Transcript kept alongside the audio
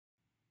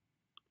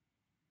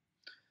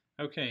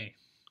Okay,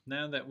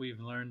 now that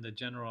we've learned the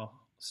general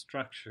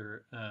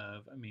structure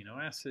of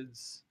amino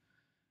acids,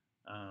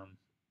 um,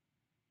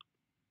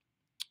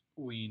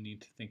 we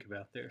need to think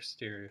about their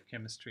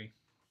stereochemistry.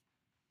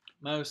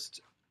 Most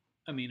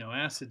amino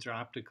acids are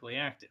optically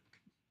active.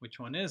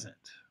 Which one isn't?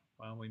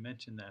 Well, we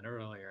mentioned that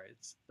earlier.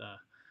 It's the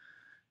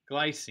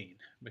glycine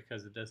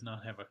because it does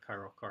not have a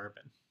chiral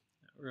carbon.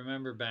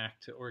 Remember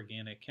back to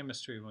organic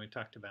chemistry when we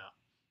talked about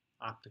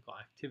optical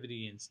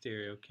activity and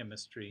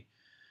stereochemistry,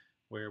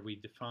 where we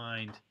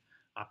defined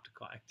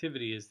optical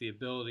activity as the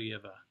ability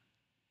of a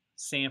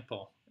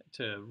sample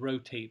to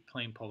rotate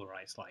plane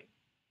polarized light.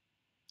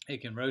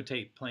 It can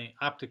rotate plane,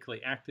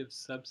 optically active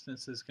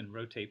substances can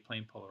rotate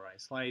plane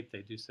polarized light.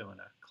 They do so in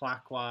a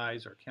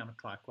clockwise or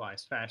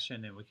counterclockwise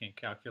fashion, and we can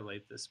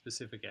calculate the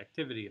specific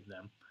activity of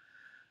them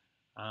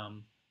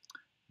um,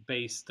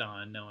 based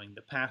on knowing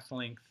the path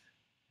length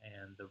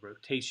and the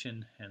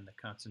rotation and the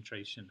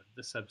concentration of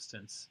the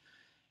substance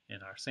in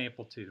our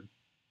sample tube.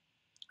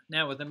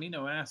 Now, with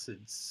amino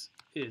acids,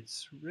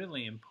 it's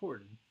really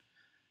important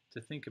to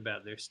think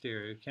about their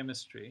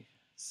stereochemistry,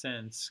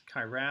 since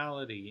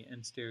chirality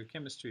and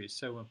stereochemistry is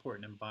so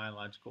important in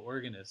biological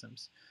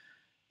organisms.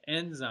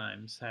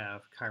 Enzymes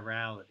have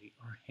chirality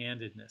or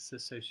handedness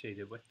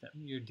associated with them.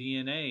 Your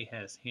DNA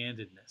has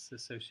handedness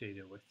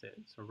associated with it.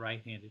 It's a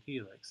right-handed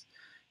helix.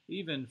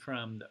 Even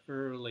from the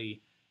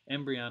early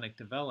embryonic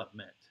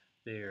development,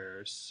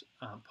 there's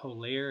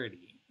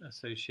polarity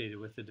associated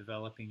with the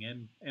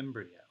developing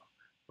embryo.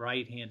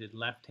 Right-handed,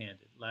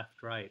 left-handed,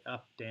 left-right,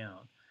 up,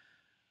 down.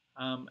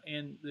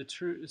 And the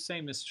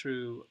same is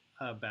true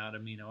about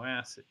amino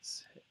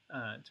acids.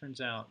 It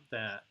turns out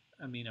that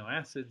amino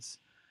acids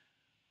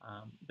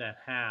that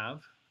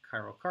have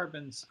chiral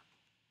carbons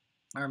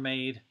are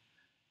made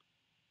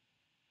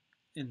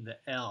in the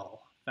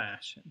L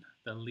fashion,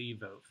 the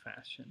LeVo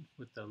fashion,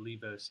 with the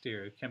LeVo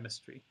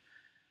stereochemistry.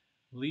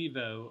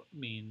 LeVo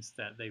means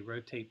that they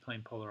rotate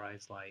plane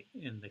polarized light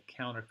in the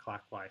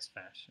counterclockwise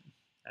fashion,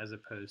 as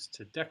opposed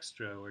to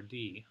dextro or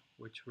D,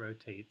 which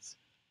rotates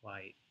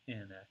light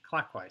in a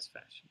clockwise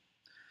fashion.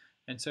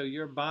 And so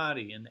your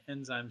body and the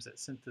enzymes that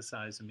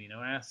synthesize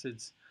amino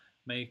acids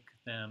make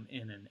them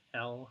in an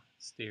L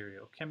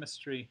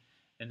stereochemistry,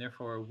 and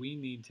therefore we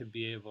need to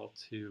be able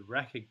to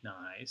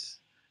recognize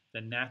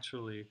the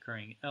naturally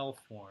occurring L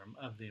form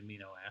of the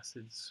amino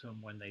acids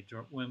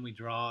when we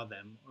draw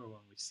them or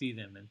when we see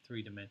them in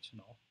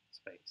three-dimensional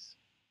space.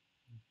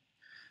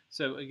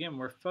 So again,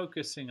 we're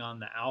focusing on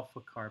the alpha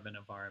carbon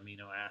of our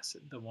amino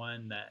acid, the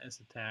one that is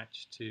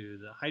attached to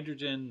the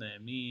hydrogen, the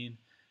amine,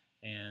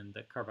 and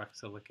the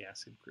carboxylic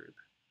acid group.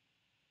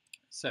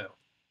 So,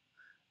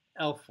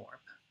 L form.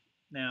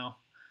 Now,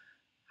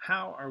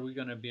 how are we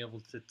going to be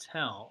able to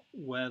tell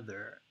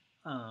whether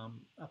a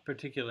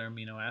particular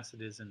amino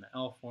acid is in the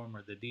L form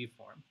or the D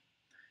form?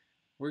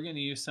 We're going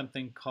to use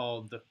something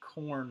called the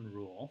Korn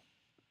rule,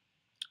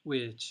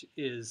 which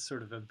is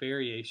sort of a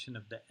variation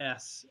of the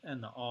S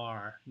and the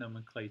R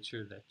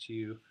nomenclature that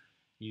you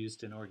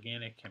used in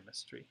organic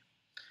chemistry.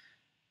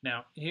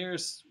 Now,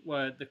 here's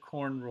what the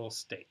Korn rule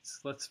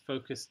states. Let's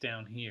focus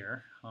down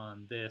here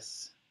on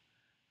this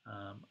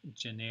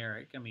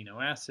generic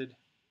amino acid.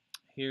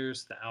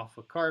 Here's the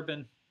alpha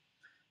carbon.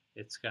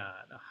 It's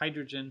got a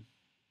hydrogen,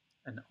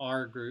 an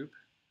R group,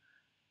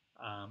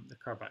 the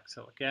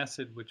carboxylic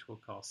acid, which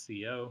we'll call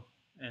CO,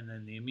 and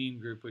then the amine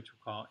group, which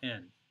we'll call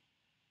N.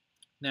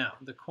 Now,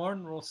 the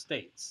Korn rule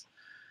states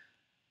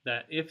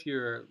that if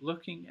you're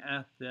looking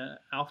at the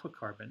alpha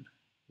carbon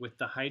with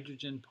the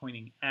hydrogen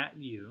pointing at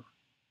you,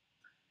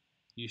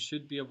 you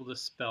should be able to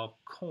spell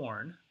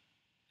corn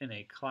in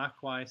a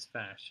clockwise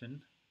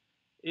fashion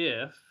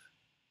if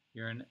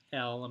you're an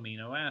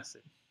L-amino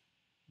acid.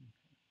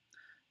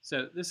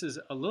 So this is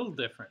a little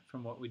different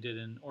from what we did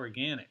in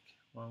organic.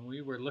 When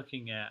we were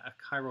looking at a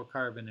chiral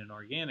carbon in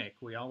organic,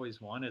 we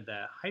always wanted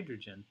that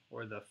hydrogen,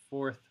 or the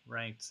fourth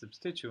ranked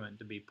substituent,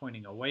 to be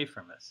pointing away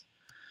from us.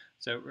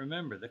 So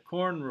remember, the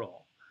Korn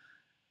rule,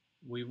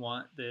 we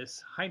want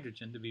this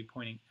hydrogen to be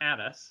pointing at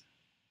us,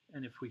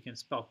 and if we can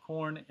spell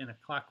corn in a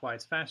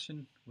clockwise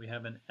fashion, we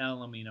have an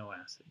L-amino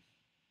acid.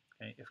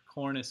 Okay? If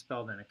corn is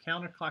spelled in a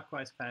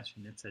counterclockwise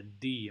fashion, it's a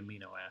D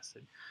amino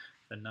acid,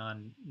 the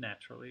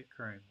non-naturally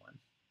occurring one.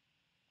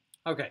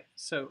 Okay,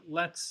 so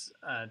let's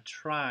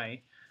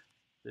try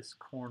this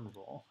Korn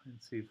rule and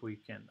see if we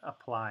can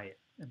apply it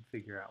and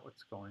figure out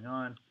what's going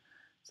on.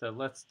 So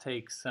let's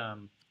take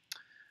some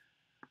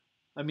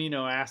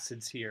amino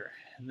acids here.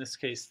 In this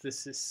case,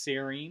 this is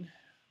serine,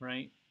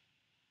 right?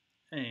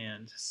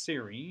 And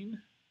serine,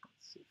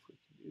 let's see if we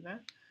can do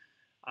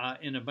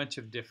that, in a bunch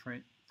of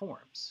different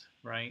forms,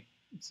 right?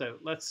 So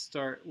let's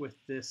start with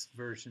this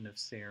version of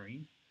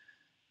serine.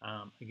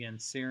 Again,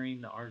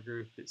 serine, the R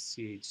group is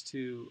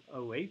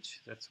CH2OH.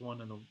 That's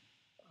one of the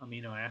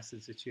amino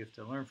acids that you have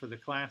to learn for the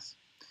class.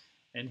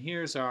 And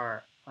here's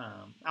our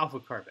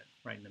alpha carbon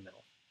right in the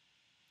middle.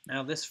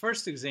 Now this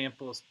first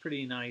example is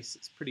pretty nice.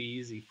 It's pretty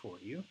easy for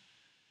you.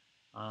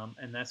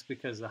 And that's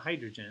because the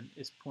hydrogen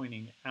is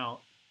pointing out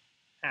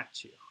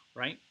at you,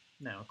 right?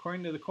 Now,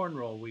 according to the Korn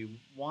rule, we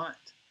want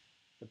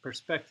the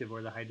perspective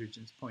where the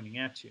hydrogen's pointing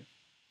at you.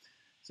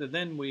 So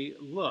then we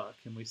look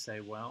and we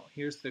say, well,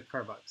 here's the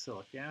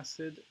carboxylic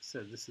acid.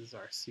 So this is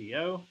our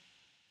CO.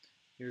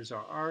 Here's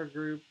our R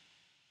group,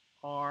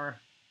 R.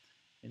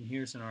 And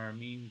here's an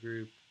amine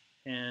group,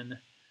 N.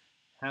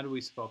 How do we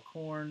spell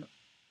corn?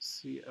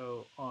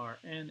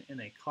 C-O-R-N in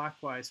a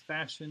clockwise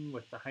fashion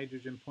with the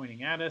hydrogen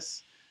pointing at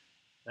us.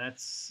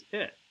 That's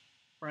it,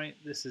 right?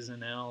 This is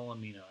an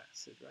L-amino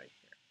acid right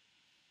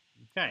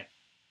here. Okay,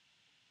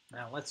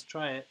 now let's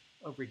try it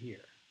over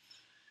here.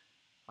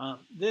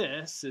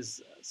 This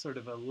is sort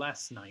of a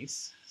less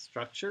nice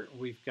structure.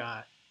 We've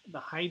got the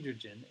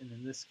hydrogen, and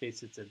in this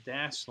case it's a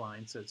dashed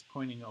line, so it's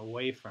pointing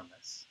away from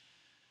us.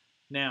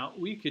 Now,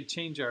 we could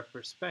change our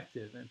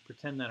perspective and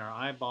pretend that our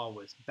eyeball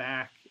was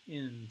back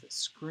in the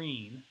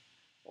screen,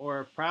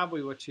 or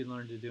probably what you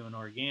learn to do in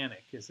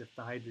organic is if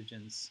the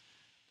hydrogen's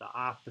the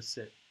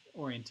opposite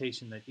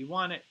orientation that you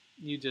want it,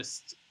 you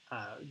just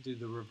do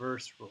the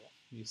reverse rule.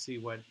 You see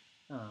what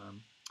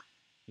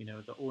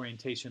the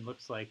orientation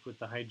looks like with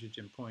the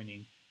hydrogen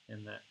pointing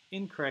in the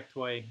incorrect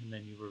way, and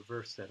then you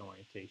reverse that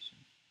orientation.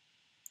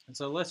 And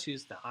so let's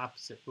use the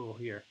opposite rule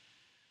here.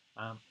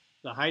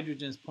 The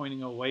hydrogen is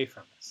pointing away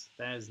from us.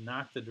 That is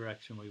not the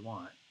direction we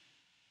want.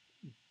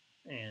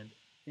 And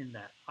in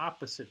that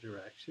opposite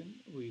direction,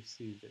 we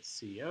see the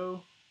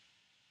CO,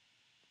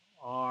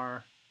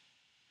 R,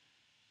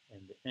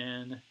 and the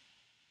N.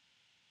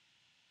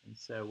 And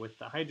so with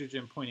the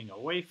hydrogen pointing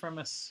away from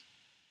us,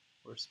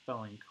 we're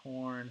spelling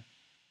corn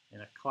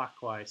in a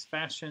clockwise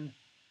fashion.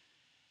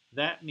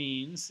 That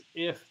means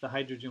if the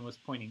hydrogen was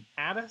pointing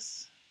at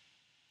us,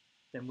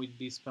 then we'd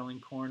be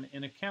spelling corn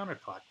in a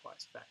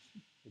counterclockwise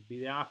fashion. It'd be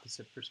the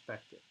opposite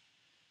perspective.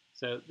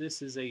 So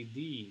this is a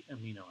D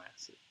amino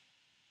acid.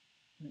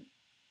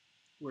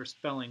 We're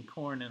spelling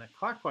corn in a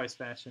clockwise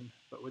fashion,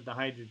 but with the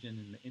hydrogen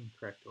in the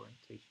incorrect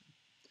orientation.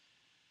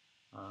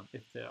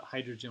 If the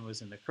hydrogen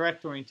was in the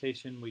correct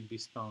orientation, we'd be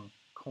spelling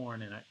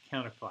corn in a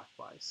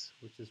counterclockwise,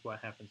 which is what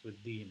happens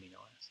with D amino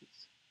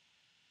acids.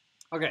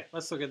 Okay,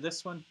 let's look at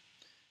this one.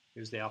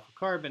 Here's the alpha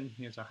carbon,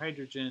 here's our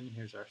hydrogen,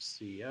 here's our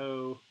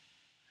CO,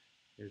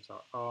 here's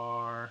our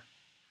R,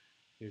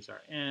 here's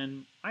our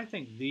N. I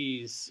think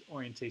these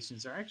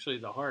orientations are actually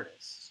the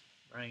hardest,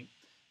 right?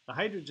 The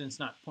hydrogen's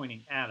not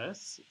pointing at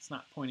us, it's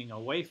not pointing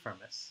away from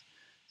us.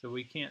 So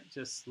we can't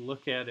just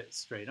look at it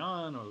straight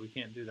on, or we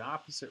can't do the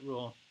opposite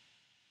rule.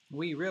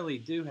 We really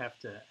do have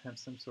to have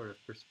some sort of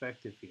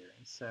perspective here.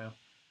 And so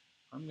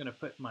I'm going to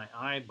put my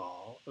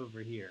eyeball over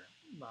here.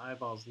 The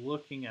eyeball's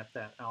looking at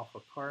that alpha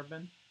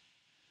carbon.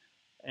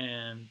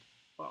 And,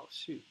 well,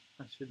 shoot,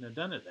 I shouldn't have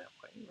done it that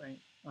way, right?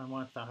 I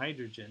want the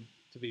hydrogen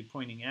to be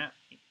pointing at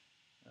me.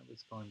 I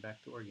was going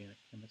back to organic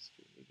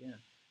chemistry again.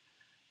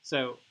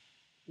 So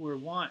we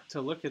want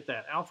to look at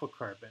that alpha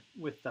carbon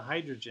with the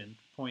hydrogen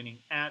pointing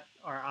at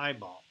our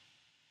eyeball.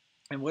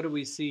 And what do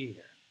we see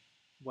here?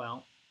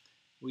 Well,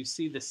 we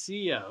see the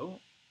CO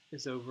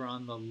is over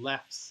on the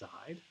left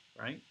side,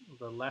 right?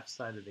 The left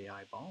side of the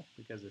eyeball,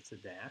 because it's a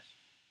dash.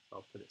 So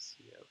I'll put a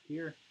CO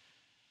here.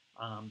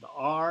 The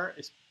R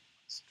is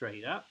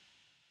straight up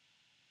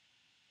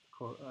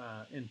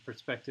in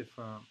perspective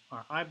from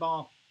our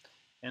eyeball.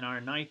 And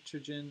our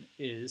nitrogen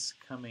is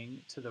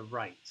coming to the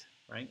right,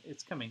 right?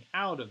 It's coming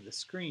out of the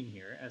screen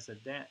here as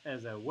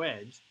a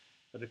wedge,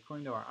 but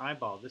according to our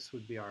eyeball, this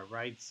would be our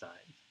right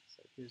side.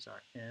 So here's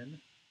our N,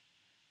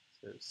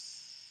 so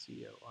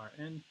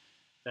C-O-R-N.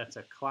 That's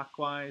a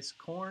clockwise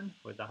corn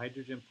with the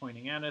hydrogen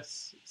pointing at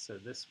us, so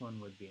this one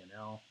would be an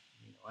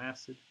L-amino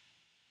acid.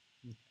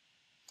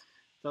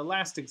 The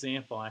last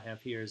example I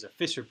have here is a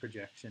Fischer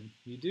projection.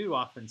 You do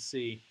often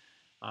see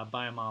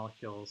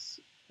biomolecules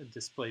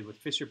displayed with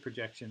Fischer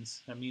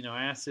projections, amino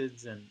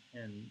acids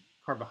and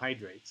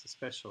carbohydrates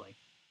especially.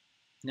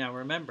 Now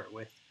remember,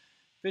 with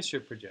Fischer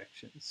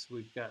projections,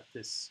 we've got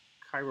this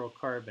chiral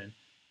carbon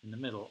in the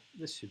middle.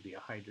 This should be a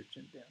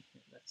hydrogen down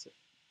here. That's a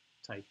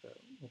typo.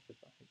 We'll put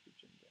the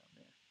hydrogen down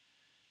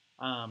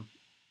there.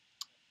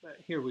 But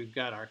here we've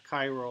got our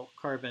chiral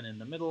carbon in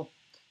the middle.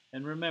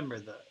 And remember,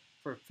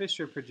 for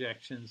Fischer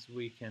projections,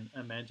 we can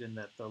imagine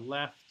that the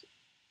left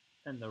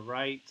and the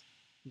right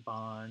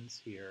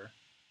bonds here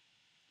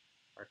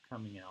are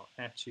coming out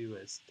at you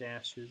as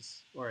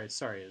dashes, or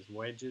as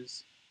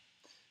wedges,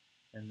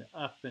 and the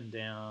up and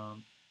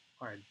down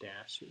are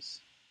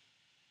dashes.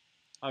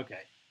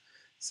 Okay,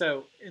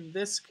 so in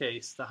this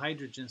case, the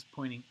hydrogen's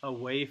pointing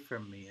away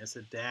from me as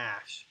a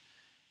dash,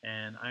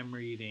 and I'm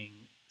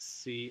reading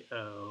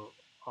C-O-R,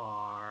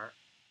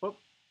 oh,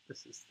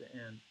 this is the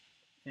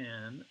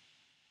N,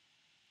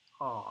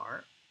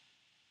 R.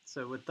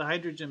 So with the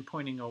hydrogen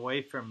pointing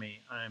away from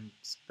me, I'm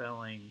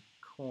spelling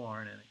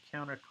corn in a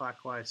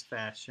counterclockwise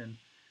fashion.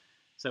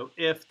 So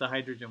if the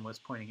hydrogen was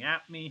pointing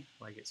at me,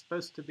 like it's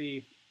supposed to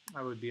be,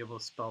 I would be able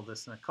to spell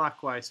this in a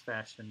clockwise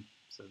fashion.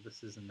 So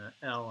this is an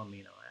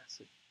L-amino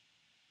acid.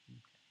 Okay.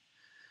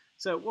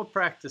 So we'll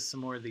practice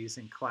some more of these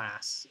in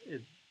class.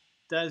 It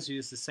does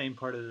use the same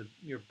part of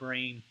your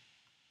brain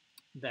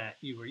that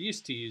you were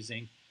used to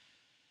using.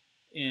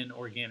 in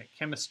organic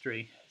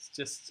chemistry. It's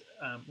just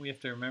we have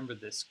to remember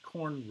this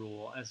corn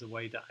rule as a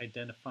way to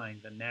identifying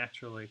the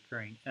naturally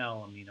occurring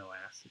L amino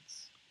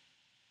acids.